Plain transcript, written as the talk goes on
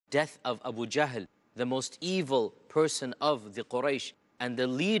death of Abu Jahl, the most evil person of the Quraysh and the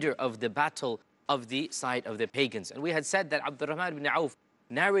leader of the battle of the side of the pagans. And we had said that Abdurrahman ibn Auf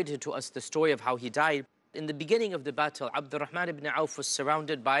narrated to us the story of how he died. In the beginning of the battle, Abdurrahman ibn Auf was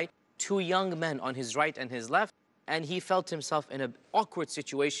surrounded by two young men on his right and his left, and he felt himself in an awkward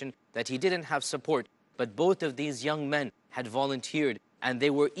situation that he didn't have support. But both of these young men had volunteered, and they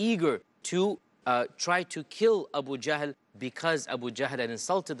were eager to try to kill Abu Jahl, because Abu Jahl had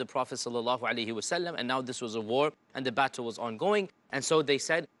insulted the Prophet ﷺ, and now this was a war and the battle was ongoing. And so they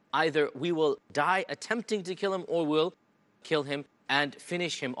said, either we will die attempting to kill him, or we'll kill him and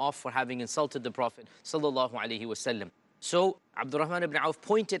finish him off for having insulted the Prophet ﷺ. So Abdurrahman ibn Auf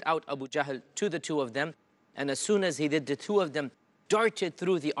pointed out Abu Jahl to the two of them, and as soon as he did, the two of them darted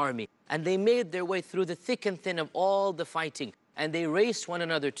through the army, and they made their way through the thick and thin of all the fighting, and they raced one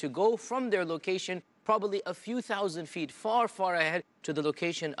another to go from their location probably a few thousand feet far, far ahead to the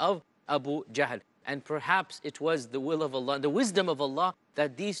location of Abu Jahl. And perhaps it was the will of Allah, the wisdom of Allah,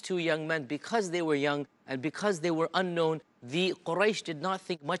 that these two young men, because they were young and because they were unknown, the Quraysh did not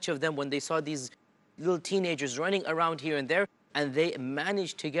think much of them when they saw these little teenagers running around here and there, and they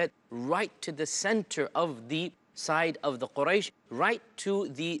managed to get right to the center of the side of the Quraysh, right to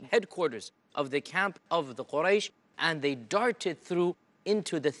the headquarters of the camp of the Quraysh, and they darted through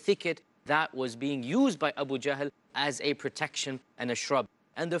into the thicket that was being used by Abu Jahl as a protection and a shrub.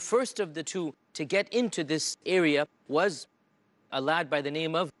 And the first of the two to get into this area was a lad by the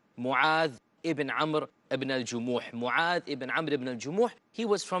name of Mu'adh ibn Amr ibn al-Jumuh. Mu'adh ibn Amr ibn al-Jumuh, he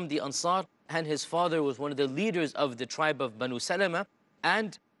was from the Ansar, and his father was one of the leaders of the tribe of Banu Salama,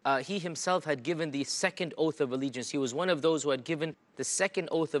 and he himself had given the second oath of allegiance. He was one of those who had given the second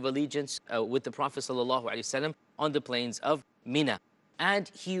oath of allegiance with the Prophet ﷺ on the plains of Mina.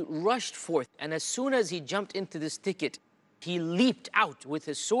 And he rushed forth, and as soon as he jumped into this thicket, he leaped out with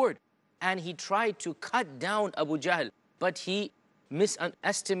his sword, and he tried to cut down Abu Jahl, but he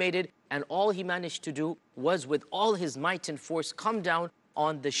misestimated, and all he managed to do was, with all his might and force, come down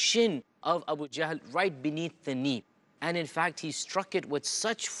on the shin of Abu Jahl, right beneath the knee. And in fact, he struck it with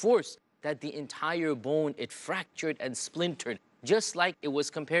such force that the entire bone, it fractured and splintered, just like it was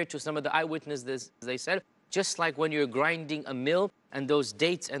compared to some of the eyewitnesses. They said, just like when you're grinding a mill and those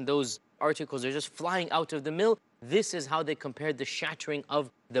dates and those articles are just flying out of the mill, this is how they compared the shattering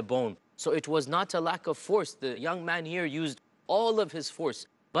of the bone. So it was not a lack of force. The young man here used all of his force,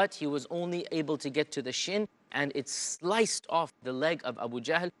 but he was only able to get to the shin, and it sliced off the leg of Abu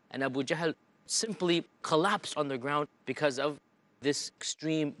Jahl, and Abu Jahl simply collapsed on the ground because of this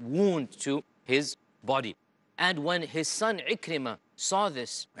extreme wound to his body. And when his son Ikrimah saw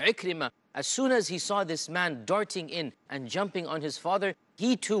this, Ikrimah, as soon as he saw this man darting in and jumping on his father,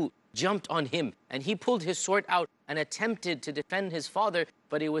 he too jumped on him, and he pulled his sword out and attempted to defend his father,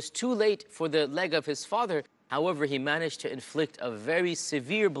 but it was too late for the leg of his father. However, he managed to inflict a very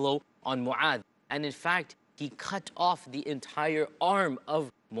severe blow on Mu'adh, and in fact, he cut off the entire arm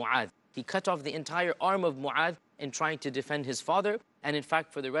of Mu'adh. He cut off the entire arm of Mu'adh in trying to defend his father, and in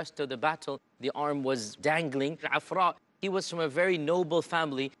fact, for the rest of the battle, the arm was dangling. Afra, he was from a very noble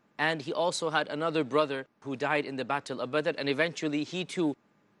family, and he also had another brother who died in the Battle of Badr, and eventually he too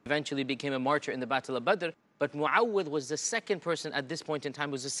became a martyr in the Battle of Badr. But Mu'awwidh was the second person at this point in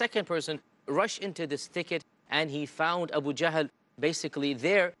time, was the second person rushed into this thicket, and he found Abu Jahl basically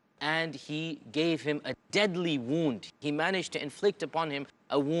there, and he gave him a deadly wound. He managed to inflict upon him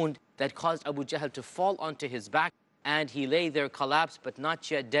a wound that caused Abu Jahl to fall onto his back, and he lay there collapsed, but not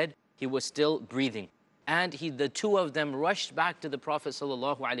yet dead. He was still breathing. And the two of them rushed back to the Prophet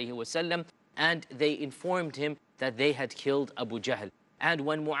ﷺ, and they informed him that they had killed Abu Jahl. And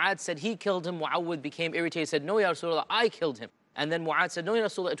when Mu'adh said he killed him, Mu'awwidh became irritated, said, "No, Ya Rasulullah, I killed him." And then Mu'adh said, "No, Ya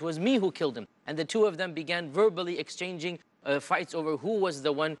Rasulullah, it was me who killed him." And the two of them began verbally exchanging fights over who was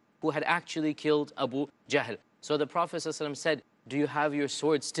the one who had actually killed Abu Jahl. So the Prophet ﷺ said, "Do you have your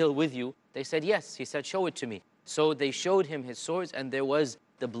sword still with you?" They said, "Yes." He said, "Show it to me." So they showed him his swords, and there was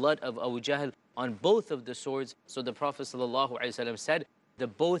the blood of Abu Jahl on both of the swords. So the Prophet ﷺ said, "The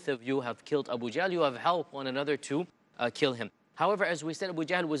both of you have killed Abu Jahl. You have helped one another to kill him." However, as we said, Abu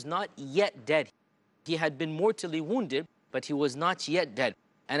Jahl was not yet dead. He had been mortally wounded, but he was not yet dead.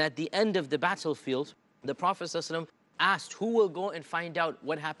 And at the end of the battlefield, the Prophet ﷺ asked, who will go and find out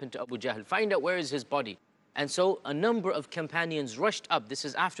what happened to Abu Jahl? Find out where is his body. And so a number of companions rushed up. This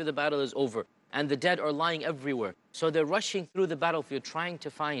is after the battle is over, and the dead are lying everywhere. So they're rushing through the battlefield trying to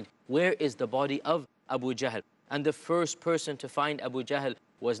find where is the body of Abu Jahl. And the first person to find Abu Jahl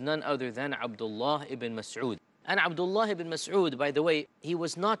was none other than Abdullah ibn Mas'ud. And Abdullah ibn Mas'ud, by the way, he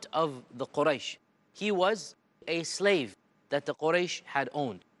was not of the Quraysh. He was a slave that the Quraysh had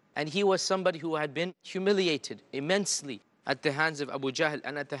owned. And he was somebody who had been humiliated immensely at the hands of Abu Jahl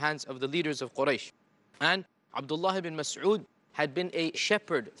and at the hands of the leaders of Quraysh. And Abdullah ibn Mas'ud had been a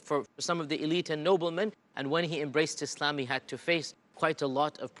shepherd for some of the elite and noblemen, and when he embraced Islam, he had to face quite a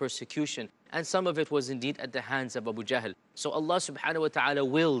lot of persecution, and some of it was indeed at the hands of Abu Jahl. So Allah subhanahu wa ta'ala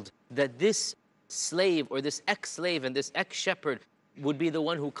willed that this slave or this ex-slave and this ex-shepherd would be the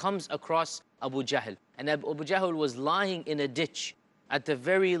one who comes across Abu Jahl. And Abu Jahl was lying in a ditch at the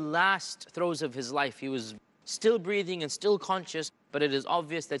very last throes of his life. He was still breathing and still conscious, but it is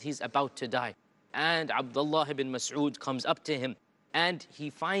obvious that he's about to die. And Abdullah ibn Mas'ud comes up to him and he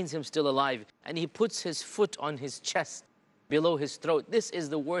finds him still alive, and he puts his foot on his chest below his throat. This is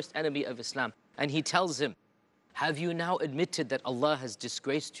the worst enemy of Islam. And he tells him, have you now admitted that Allah has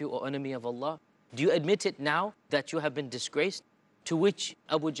disgraced you, O enemy of Allah? Do you admit it now that you have been disgraced? To which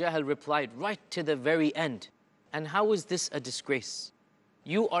Abu Jahl replied, right to the very end. And how is this a disgrace?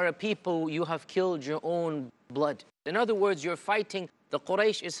 You are a people, you have killed your own blood. In other words, you're fighting, the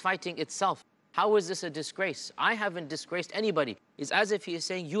Quraysh is fighting itself. How is this a disgrace? I haven't disgraced anybody. It's as if he is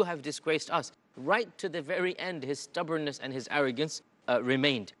saying, you have disgraced us. Right to the very end, his stubbornness and his arrogance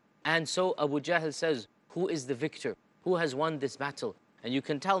remained. And so Abu Jahl says, who is the victor? Who has won this battle? And you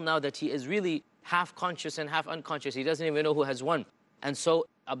can tell now that he is really half conscious and half unconscious. He doesn't even know who has won. And so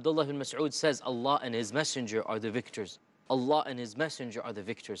Abdullah bin Mas'ud says, Allah and his messenger are the victors. Allah and his messenger are the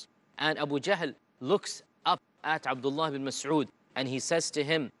victors. And Abu Jahl looks up at Abdullah bin Mas'ud and he says to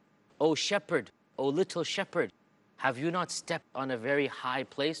him, O shepherd, O little shepherd, have you not stepped on a very high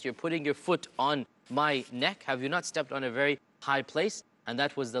place? You're putting your foot on my neck. Have you not stepped on a very high place? And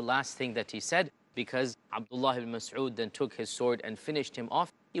that was the last thing that he said, because Abdullah ibn Mas'ud then took his sword and finished him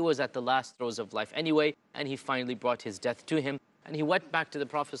off. He was at the last throes of life anyway, and he finally brought his death to him. And he went back to the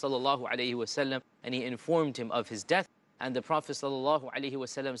Prophet ﷺ and he informed him of his death. And the Prophet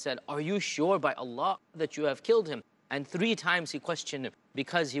ﷺ said, are you sure by Allah that you have killed him? And 3 times he questioned him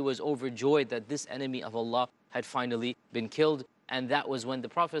because he was overjoyed that this enemy of Allah had finally been killed. And that was when the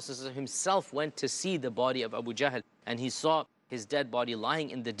Prophet himself went to see the body of Abu Jahl, and he saw his dead body lying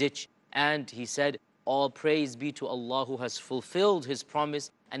in the ditch. And he said, all praise be to Allah who has fulfilled his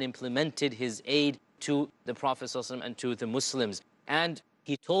promise and implemented his aid to the Prophet and to the Muslims. And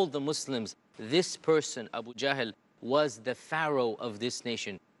he told the Muslims, this person, Abu Jahl, was the pharaoh of this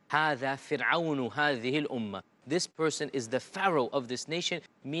nation. هَذَا فِرْعَوْنُ هَذِهِ الْأُمَّةِ. This person is the pharaoh of this nation,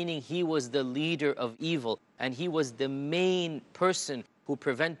 meaning he was the leader of evil, and he was the main person who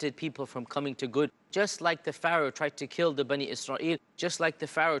prevented people from coming to good. Just like the pharaoh tried to kill the Bani Israel, just like the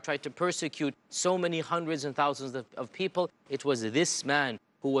pharaoh tried to persecute so many hundreds and thousands of people, it was this man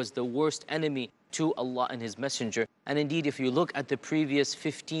who was the worst enemy to Allah and his messenger. And indeed, if you look at the previous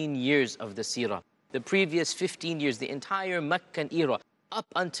 15 years of the Seerah, the previous 15 years, the entire Meccan era, up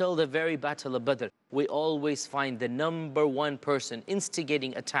until the very Battle of Badr, we always find the #1 person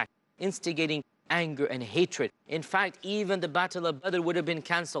instigating attack, instigating anger and hatred. In fact, even the Battle of Badr would have been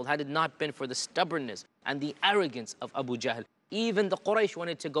cancelled had it not been for the stubbornness and the arrogance of Abu Jahl. Even the Quraysh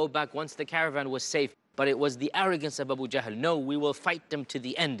wanted to go back once the caravan was safe, but it was the arrogance of Abu Jahl. No, we will fight them to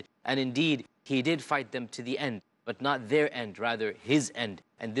the end. And indeed, he did fight them to the end, but not their end, rather his end.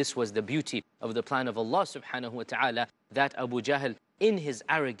 And this was the beauty of the plan of Allah subhanahu wa ta'ala, that Abu Jahl, in his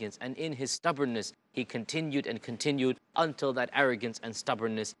arrogance and in his stubbornness, he continued and continued until that arrogance and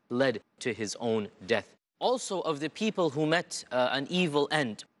stubbornness led to his own death. Also, of the people who met an evil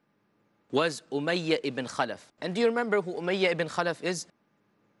end was Umayyah ibn Khalaf. And do you remember who Umayyah ibn Khalaf is?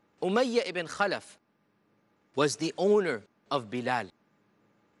 Umayyah ibn Khalaf was the owner of Bilal.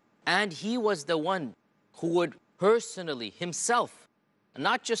 And he was the one who would personally, himself,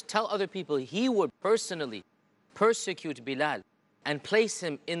 not just tell other people, he would personally persecute Bilal and place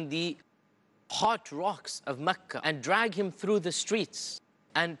him in the hot rocks of Mecca and drag him through the streets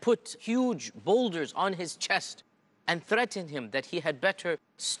and put huge boulders on his chest and threaten him that he had better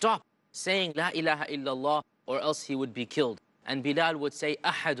stop saying La ilaha illallah or else he would be killed. And Bilal would say,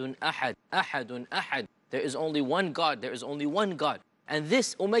 Ahadun ahad, Ahadun ahad. There is only one God, there is only one God. And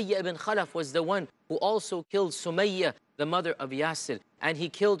this Umayyah ibn Khalaf was the one who also killed Sumayyah, the mother of Yassir. And he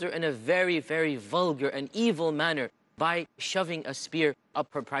killed her in a very, very vulgar and evil manner by shoving a spear up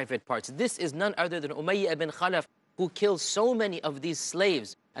her private parts. This is none other than Umayyah ibn Khalaf, who killed so many of these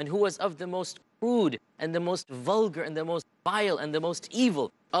slaves and who was of the most crude and the most vulgar and the most vile and the most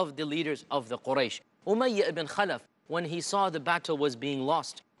evil of the leaders of the Quraysh. Umayyah ibn Khalaf, when he saw the battle was being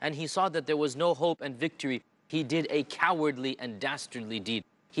lost and he saw that there was no hope and victory, he did a cowardly and dastardly deed.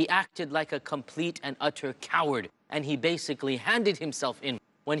 He acted like a complete and utter coward, and he basically handed himself in.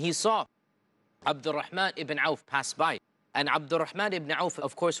 When he saw Abdurrahman ibn Auf pass by, And Abdurrahman ibn Auf,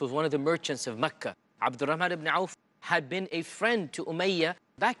 of course, was one of the merchants of Mecca. Abdurrahman ibn Auf had been a friend to Umayyah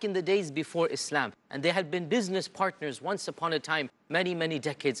back in the days before Islam. And they had been business partners once upon a time, many, many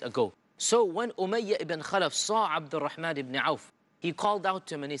decades ago. So when Umayyah ibn Khalaf saw Abdurrahman ibn Auf, he called out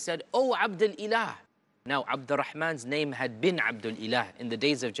to him and he said, "Oh, Abdul Ilah." Now, Abdurrahman's name had been Abdul Ilah in the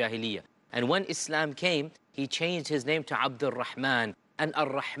days of Jahiliyyah. And when Islam came, he changed his name to Abdul Rahman. And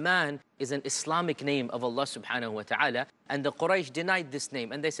Ar-Rahman is an Islamic name of Allah subhanahu wa ta'ala. And the Quraysh denied this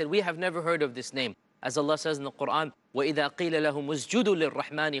name. And they said, we have never heard of this name. As Allah says in the Quran, وَإِذَا قِيلَ لَهُمُ اسْجُدُوا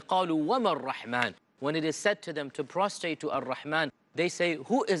لِلرَّحْمَنِ قَالُوا وَمَا الرَّحْمَنِ. When it is said to them to prostrate to Ar-Rahman, they say,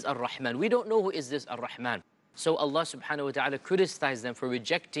 who is Ar-Rahman? We don't know who is this Ar-Rahman. So Allah subhanahu wa ta'ala criticized them for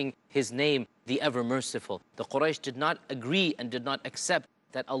rejecting his name, the Ever Merciful. The Quraysh did not agree and did not accept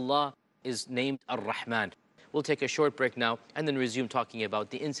that Allah is named Ar-Rahman. We'll take a short break now and then resume talking about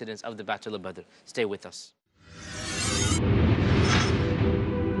the incidents of the Battle of Badr. Stay with us.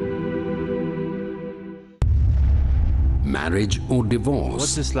 Marriage or divorce?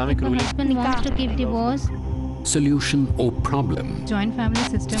 What's Islamic My ruling? husband wants to give divorce. Solution or problem? Joint family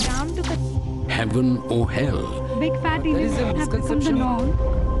system. Heaven or hell? Big fat events have become the norm.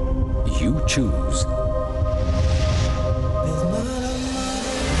 You choose.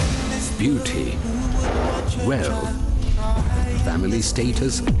 Beauty, wealth, family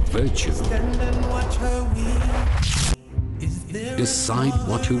status, virtue. Decide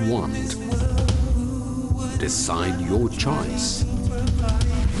what you want. Decide your choice.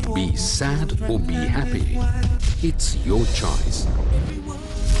 Be sad or be happy. It's your choice.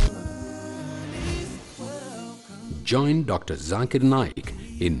 Join Dr. Zakir Naik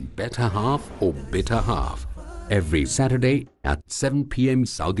in Better Half or Bitter Half every Saturday at 7 p.m.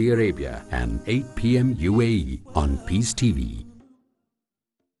 Saudi Arabia and 8 p.m. UAE on Peace TV.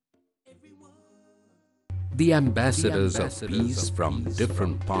 The ambassadors of peace from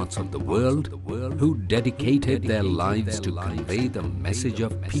different parts of the world who dedicated their lives to convey the message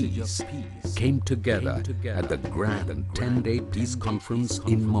of peace came together at the grand 10-day peace conference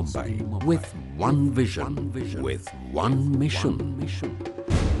in Mumbai with one vision, with one mission.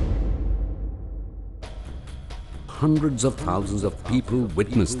 Hundreds of thousands of people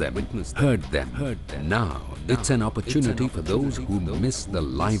witnessed them, heard them. Now it's an opportunity for those who miss the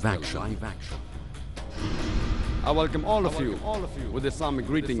live action. I welcome all of you with Islamic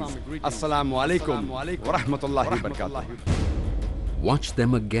greetings. Assalamu alaikum wa rahmatullahi wa barakatuh. Watch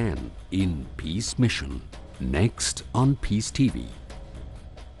them again in Peace Mission, next on Peace TV.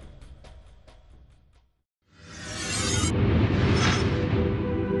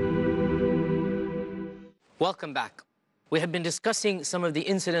 Welcome back. We have been discussing some of the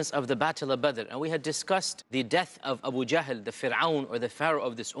incidents of the Battle of Badr, and we had discussed the death of Abu Jahl, the Fir'aun or the Pharaoh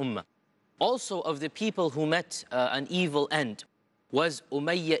of this ummah. Also of the people who met an evil end was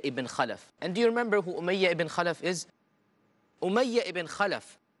Umayyah ibn Khalaf. And do you remember who Umayyah ibn Khalaf is? Umayyah ibn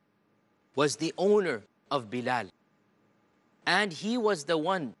Khalaf was the owner of Bilal. And he was the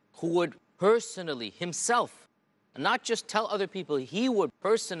one who would personally, himself, not just tell other people, he would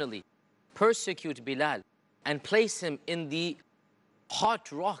personally persecute Bilal and place him in the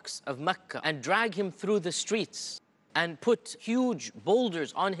hot rocks of Mecca and drag him through the streets and put huge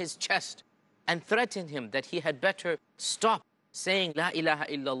boulders on his chest and threaten him that he had better stop saying La ilaha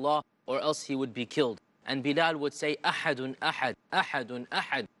illallah or else he would be killed. And Bilal would say, Ahadun ahad, ahadun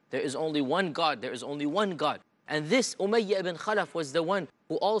ahad. There is only one God, there is only one God. And this Umayyah ibn Khalaf was the one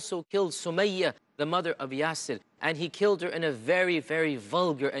who also killed Sumayyah, the mother of Yassir. And he killed her in a very, very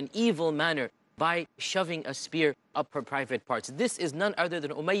vulgar and evil manner by shoving a spear up her private parts. This is none other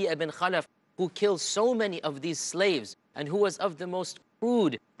than Umayyah ibn Khalaf, who killed so many of these slaves and who was of the most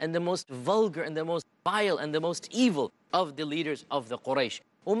crude and the most vulgar and the most vile and the most evil of the leaders of the Quraysh.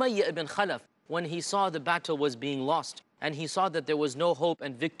 Umayyah ibn Khalaf, when he saw the battle was being lost and he saw that there was no hope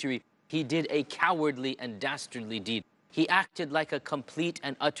and victory, he did a cowardly and dastardly deed. He acted like a complete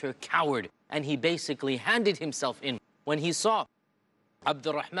and utter coward, and he basically handed himself in. When he saw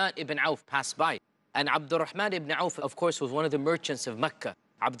Abdurrahman ibn Auf pass by, and Abdurrahman ibn Auf, of course, was one of the merchants of Mecca.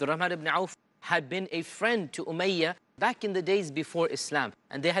 Abdurrahman ibn Auf had been a friend to Umayyah back in the days before Islam,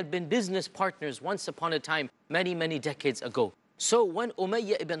 and they had been business partners once upon a time, many, many decades ago. So when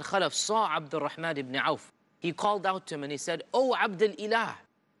Umayyah ibn Khalaf saw Abdurrahman ibn Auf, he called out to him and he said, "Oh, Abdul Ilah."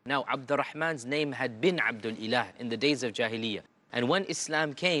 Now, Abdurrahman's name had been Abdul Ilah in the days of Jahiliyyah. And when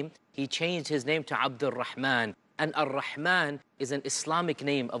Islam came, he changed his name to Abdul Rahman. And Ar-Rahman is an Islamic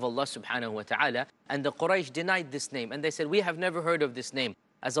name of Allah subhanahu wa ta'ala. And the Quraysh denied this name. And they said, we have never heard of this name.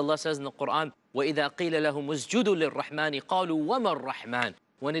 As Allah says in the Quran, وَإِذَا قِيلَ لَهُمُ اسْجُدُوا لِلرَّحْمَنِ قَالُوا وَمَا الرَّحْمَنِ.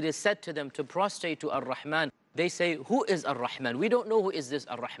 When it is said to them to prostrate to Ar-Rahman, they say, who is Ar-Rahman? We don't know who is this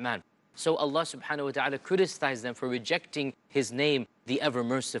Ar-Rahman. So Allah subhanahu wa ta'ala criticized them for rejecting his name, the ever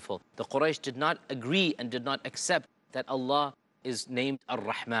merciful. The Quraysh did not agree and did not accept that Allah is named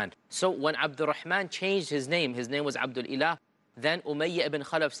Ar-Rahman. So when Abdurrahman changed his name was Abdul Ilah, then Umayyah ibn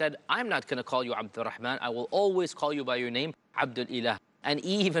Khalaf said, I'm not going to call you Abdurrahman, I will always call you by your name, Abdul Ilah. And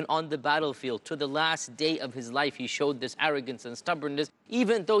even on the battlefield, to the last day of his life, he showed this arrogance and stubbornness,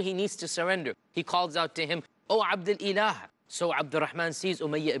 even though he needs to surrender. He calls out to him, Oh Abdul Ilah. So Abdurrahman sees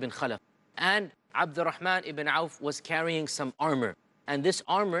Umayyah ibn Khalaf. And Abdurrahman ibn Auf was carrying some armor. And this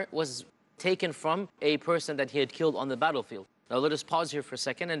armor was taken from a person that he had killed on the battlefield. Now let us pause here for a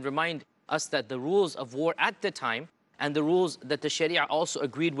second and remind us that the rules of war at the time, and the rules that the Sharia also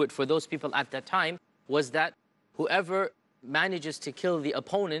agreed with for those people at that time, was that whoever manages to kill the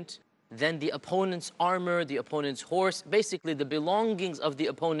opponent, then the opponent's armor, the opponent's horse, basically the belongings of the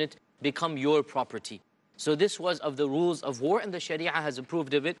opponent become your property. So this was of the rules of war, and the Sharia has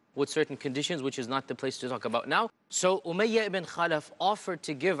approved of it with certain conditions, which is not the place to talk about now. So Umayyah ibn Khalaf offered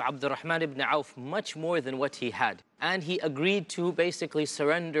to give Abdurrahman ibn Auf much more than what he had. And he agreed to basically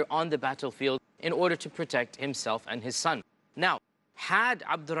surrender on the battlefield in order to protect himself and his son. Now, had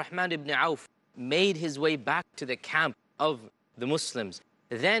Abdurrahman ibn Auf made his way back to the camp of the Muslims,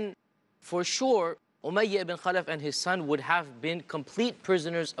 then for sure Umayyah ibn Khalaf and his son would have been complete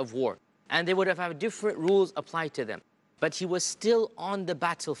prisoners of war, and they would have had different rules applied to them. But he was still on the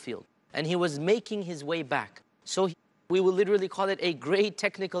battlefield, and he was making his way back. So we will literally call it a gray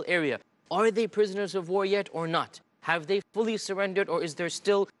technical area. Are they prisoners of war yet or not? Have they fully surrendered, or is there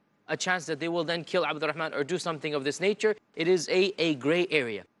still a chance that they will then kill Abdurrahman or do something of this nature? It is a gray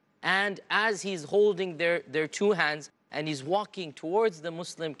area. And as he's holding their two hands, and he's walking towards the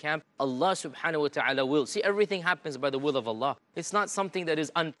Muslim camp, Allah subhanahu wa ta'ala will. See, everything happens by the will of Allah. It's not something that is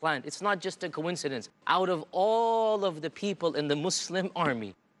unplanned. It's not just a coincidence. Out of all of the people in the Muslim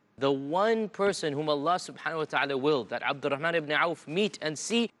army, the one person whom Allah subhanahu wa ta'ala willed that Abdurrahman ibn Auf meet and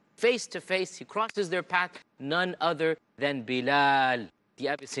see face to face, he crosses their path, none other than Bilal, the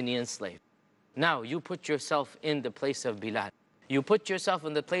Abyssinian slave. Now, you put yourself in the place of Bilal. You put yourself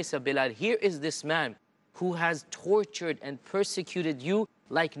in the place of Bilal. Here is this man who has tortured and persecuted you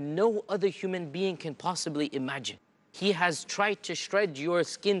like no other human being can possibly imagine. He has tried to shred your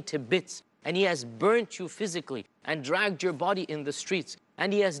skin to bits, and he has burnt you physically and dragged your body in the streets.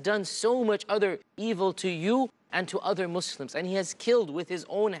 And he has done so much other evil to you and to other Muslims. And he has killed with his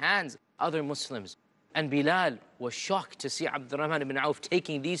own hands other Muslims. And Bilal was shocked to see Abdurrahman ibn Auf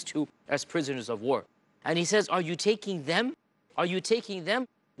taking these two as prisoners of war. And he says, are you taking them? Are you taking them?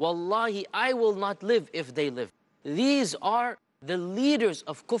 Wallahi, I will not live if they live. These are the leaders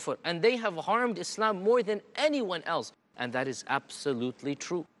of kufr, and they have harmed Islam more than anyone else. And that is absolutely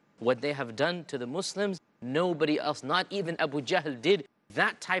true. What they have done to the Muslims, nobody else, not even Abu Jahl, did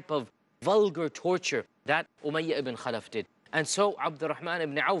that type of vulgar torture that Umayyah ibn Khalaf did. And so Abdurrahman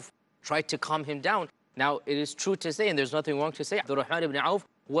ibn Auf tried to calm him down. Now, it is true to say, and there's nothing wrong to say, Abdurrahman ibn Auf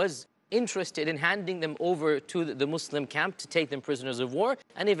was interested in handing them over to the Muslim camp to take them prisoners of war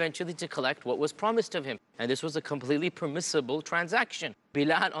and eventually to collect what was promised of him. And this was a completely permissible transaction.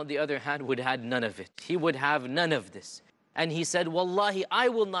 Bilal, on the other hand, would have none of it. He would have none of this. And he said, Wallahi, I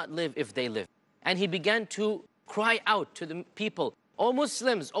will not live if they live. And he began to cry out to the people, O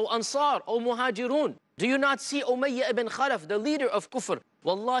Muslims, O Ansar, O Muhajirun, do you not see Umayyah ibn Khalaf, the leader of kufr?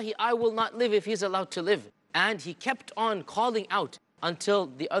 Wallahi, I will not live if he's allowed to live. And he kept on calling out until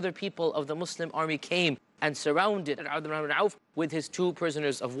the other people of the Muslim army came and surrounded Abdurrahman ibn Auf with his two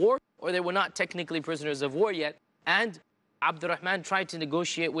prisoners of war, or they were not technically prisoners of war yet. And Abdurrahman tried to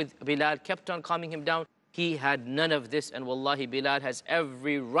negotiate with Bilal, kept on calming him down. He had none of this, and wallahi, Bilal has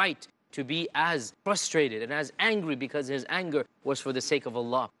every right to be as frustrated and as angry, because his anger was for the sake of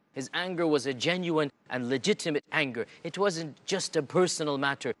Allah. His anger was a genuine and legitimate anger. It wasn't just a personal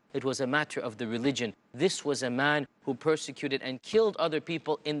matter. It was a matter of the religion. This was a man who persecuted and killed other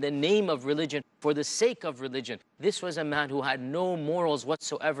people in the name of religion, for the sake of religion. This was a man who had no morals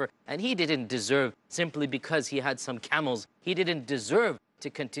whatsoever, and he didn't deserve, simply because he had some camels, he didn't deserve to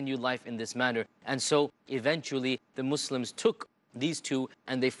continue life in this manner. And so eventually the Muslims took these two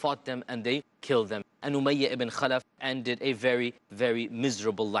and they fought them and they killed them. And Umayyah ibn Khalaf ended a very, very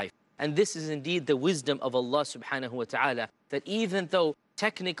miserable life. And this is indeed the wisdom of Allah subhanahu wa ta'ala, that even though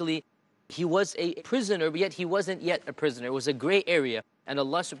technically he was a prisoner, but yet he wasn't yet a prisoner. It was a gray area. And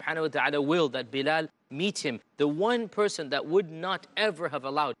Allah subhanahu wa ta'ala willed that Bilal meet him, the one person that would not ever have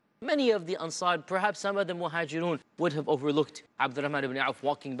allowed. Many of the Ansar, perhaps some of the Muhajirun, would have overlooked Abdurrahman ibn Auf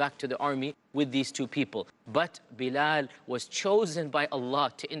walking back to the army with these two people. But Bilal was chosen by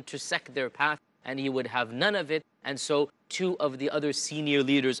Allah to intersect their path and he would have none of it. And so 2 of the other senior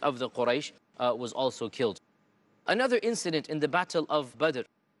leaders of the Quraysh was also killed. Another incident in the Battle of Badr,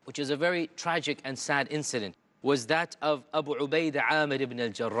 which is a very tragic and sad incident, was that of Abu Ubaidah Amir ibn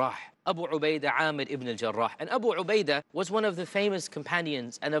al-Jarrah. Abu Ubaidah Amir ibn al-Jarrah. And Abu Ubaidah was one of the famous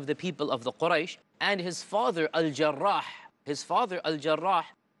companions and of the people of the Quraysh. And his father Al-Jarrah,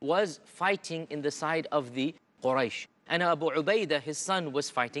 was fighting in the side of the Quraysh. And Abu Ubaidah, his son, was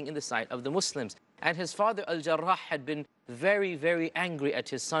fighting in the side of the Muslims. And his father Al-Jarrah had been very, very angry at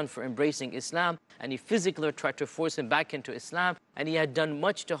his son for embracing Islam. And he physically tried to force him back into Islam. And he had done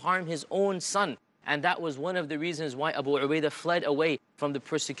much to harm his own son. And that was one of the reasons why Abu Ubaidah fled away from the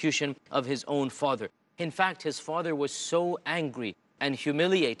persecution of his own father. In fact, his father was so angry and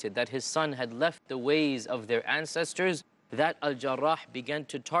humiliated that his son had left the ways of their ancestors that Al-Jarrah began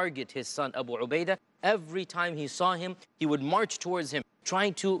to target his son Abu Ubaidah. Every time he saw him, he would march towards him,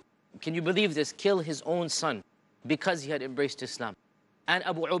 trying to, can you believe this, kill his own son because he had embraced Islam. And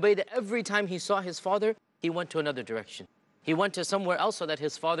Abu Ubaidah, every time he saw his father, he went to another direction. He went to somewhere else so that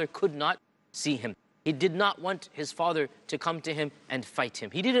his father could not see him. He did not want his father to come to him and fight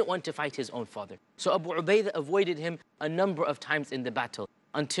him. He didn't want to fight his own father. So Abu Ubaidah avoided him a number of times in the battle,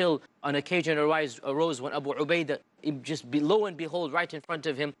 until an occasion arose when Abu Ubaidah, just lo and behold, right in front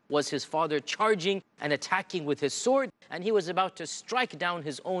of him was his father charging and attacking with his sword, and he was about to strike down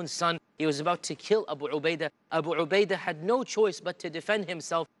his own son. He was about to kill Abu Ubaidah. Abu Ubaidah had no choice but to defend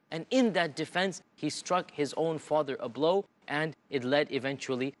himself, and in that defense, he struck his own father a blow, and it led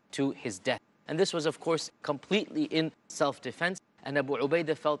eventually to his death. And this was, of course, completely in self-defense, and Abu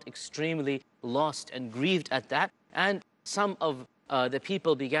Ubaidah felt extremely lost and grieved at that. And some of the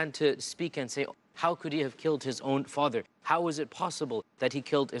people began to speak and say, how could he have killed his own father? How is it possible that he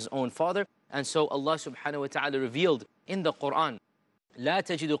killed his own father? And so Allah subhanahu wa ta'ala revealed in the Quran, لا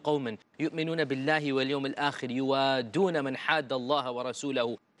تجد قوما يؤمنون بالله واليوم الآخر يوادون من حاد الله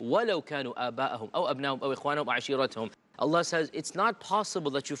ورسوله ولو كانوا آباءهم أو أبناهم أو إخوانهم أو عشيرتهم. Allah says, it's not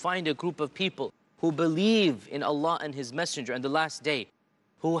possible that you find a group of people who believe in Allah and His Messenger and the last day,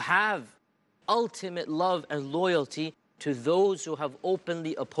 who have ultimate love and loyalty to those who have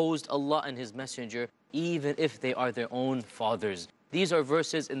openly opposed Allah and His Messenger, even if they are their own fathers. These are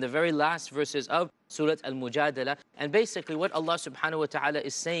verses in the very last verses of Surah Al-Mujadala. And basically what Allah subhanahu wa ta'ala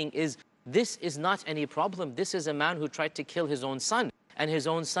is saying is, this is not any problem. This is a man who tried to kill his own son, and his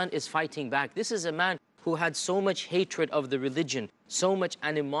own son is fighting back. This is a man who had so much hatred of the religion, so much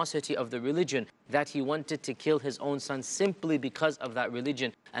animosity of the religion, that he wanted to kill his own son simply because of that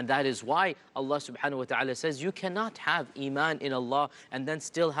religion. And that is why Allah subhanahu wa ta'ala says, you cannot have iman in Allah and then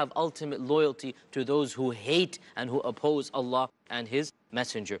still have ultimate loyalty to those who hate and who oppose Allah and His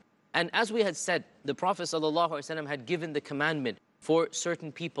Messenger. And as we had said, the Prophet ﷺ had given the commandment for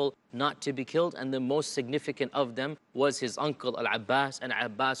certain people not to be killed, and the most significant of them was his uncle Al-Abbas, and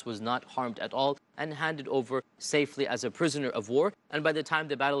Abbas was not harmed at all and handed over safely as a prisoner of war. And by the time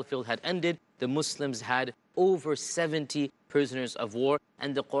the battlefield had ended, the Muslims had over 70 prisoners of war,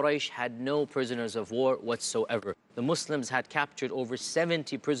 and the Quraysh had no prisoners of war whatsoever. The Muslims had captured over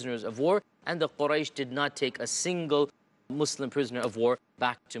 70 prisoners of war, and the Quraysh did not take a single Muslim prisoner of war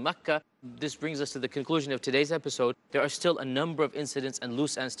back to Mecca. This brings us to the conclusion of today's episode. There are still a number of incidents and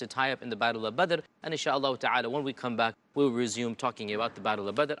loose ends to tie up in the Battle of Badr, and inshallah ta'ala, when we come back, we'll resume talking about the Battle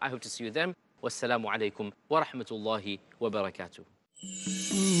of Badr. I hope to see you then. Wassalamu alaikum wa rahmatullahi wa barakatuh.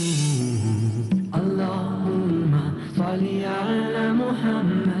 Allahumma salli ala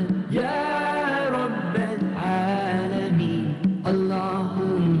Muhammad ya Rabbal Alameen.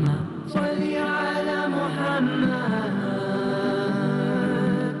 Allahumma salli ala Muhammad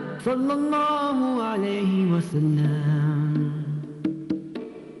sallallahu alayhi wa sallam.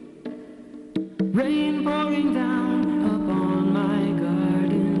 Rain pouring down upon my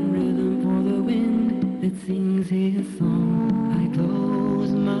garden, rhythm for the wind that sings His song. I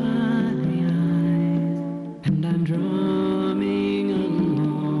close my eyes and I'm drumming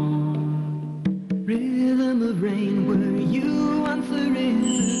along. Rhythm of rain, were you answering the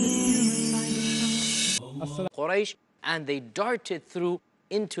Quraysh, and they darted through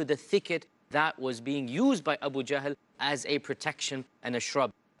into the thicket that was being used by Abu Jahl as a protection and a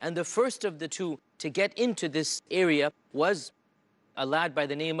shrub. And the first of the two to get into this area was a lad by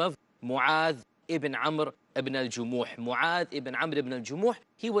the name of Mu'adh ibn Amr ibn al-Jumuh. Mu'adh ibn Amr ibn al-Jumuh,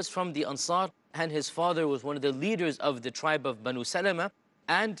 he was from the Ansar, and his father was one of the leaders of the tribe of Banu Salama,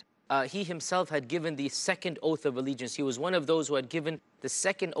 and he himself had given the second oath of allegiance. He was one of those who had given the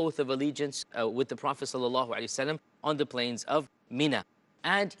second oath of allegiance with the Prophet ﷺ on the plains of Mina.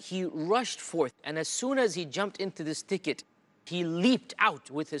 And he rushed forth, and as soon as he jumped into this thicket, he leaped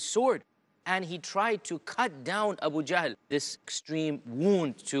out with his sword, and he tried to cut down Abu Jahl, this extreme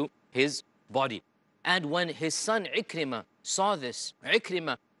wound to his body. And when his son Ikrimah saw this,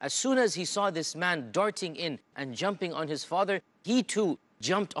 Ikrimah, as soon as he saw this man darting in and jumping on his father, he too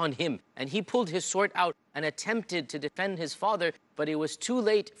jumped on him, and he pulled his sword out and attempted to defend his father, but it was too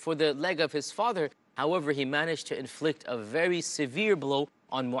late for the leg of his father. However, he managed to inflict a very severe blow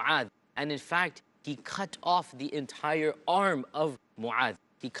on Mu'adh, and in fact, he cut off the entire arm of Mu'adh.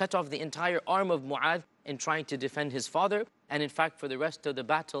 He cut off the entire arm of Mu'adh in trying to defend his father, and in fact, for the rest of the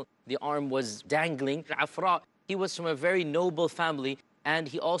battle, the arm was dangling. Afra, he was from a very noble family, and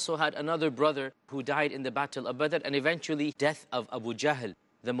he also had another brother who died in the battle of Badr, and eventually death of Abu Jahl,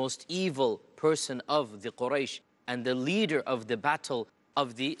 the most evil person of the Quraysh and the leader of the battle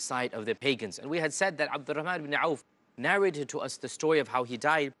of the side of the pagans. And we had said that Abdurrahman ibn Auf narrated to us the story of how he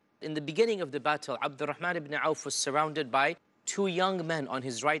died. In the beginning of the battle, Abdurrahman ibn Auf was surrounded by two young men on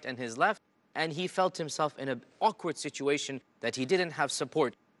his right and his left, and he felt himself in an awkward situation that he didn't have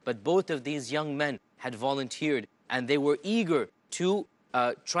support. But both of these young men had volunteered, and they were eager to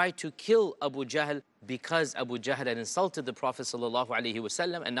try to kill Abu Jahl, because Abu Jahl had insulted the Prophet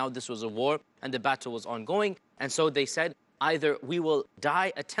ﷺ, and now this was a war and the battle was ongoing. And so they said, either we will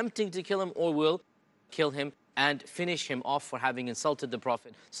die attempting to kill him, or we'll kill him and finish him off for having insulted the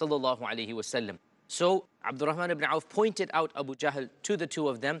Prophet ﷺ. So Abdurrahman ibn Auf pointed out Abu Jahl to the two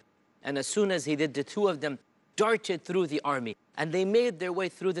of them, and as soon as he did, the two of them darted through the army, and they made their way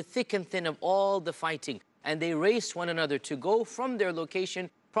through the thick and thin of all the fighting, and they raced one another to go from their location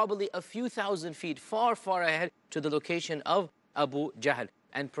probably a few thousand feet far, far ahead to the location of Abu Jahl.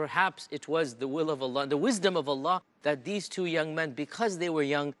 And perhaps it was the will of Allah, the wisdom of Allah, that these two young men, because they were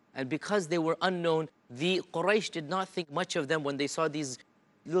young and because they were unknown, the Quraysh did not think much of them when they saw these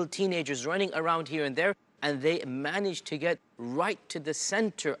little teenagers running around here and there, and they managed to get right to the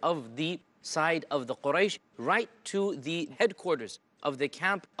center of the side of the Quraysh, right to the headquarters of the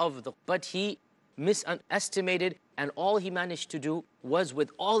camp of the... But he misestimated, and all he managed to do was, with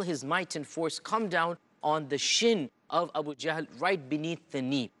all his might and force, come down on the shin of Abu Jahl, right beneath the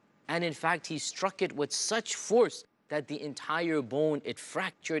knee. And in fact, he struck it with such force that the entire bone, it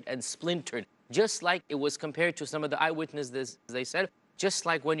fractured and splintered, just like it was compared to some of the eyewitnesses. They said, just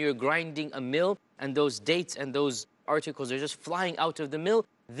like when you're grinding a mill and those dates and those articles are just flying out of the mill,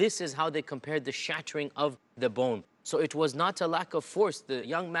 this is how they compared the shattering of the bone. So it was not a lack of force. The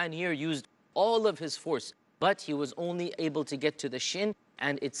young man here used all of his force, but he was only able to get to the shin,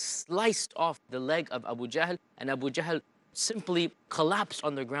 and it sliced off the leg of Abu Jahl, and Abu Jahl simply collapsed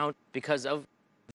on the ground because of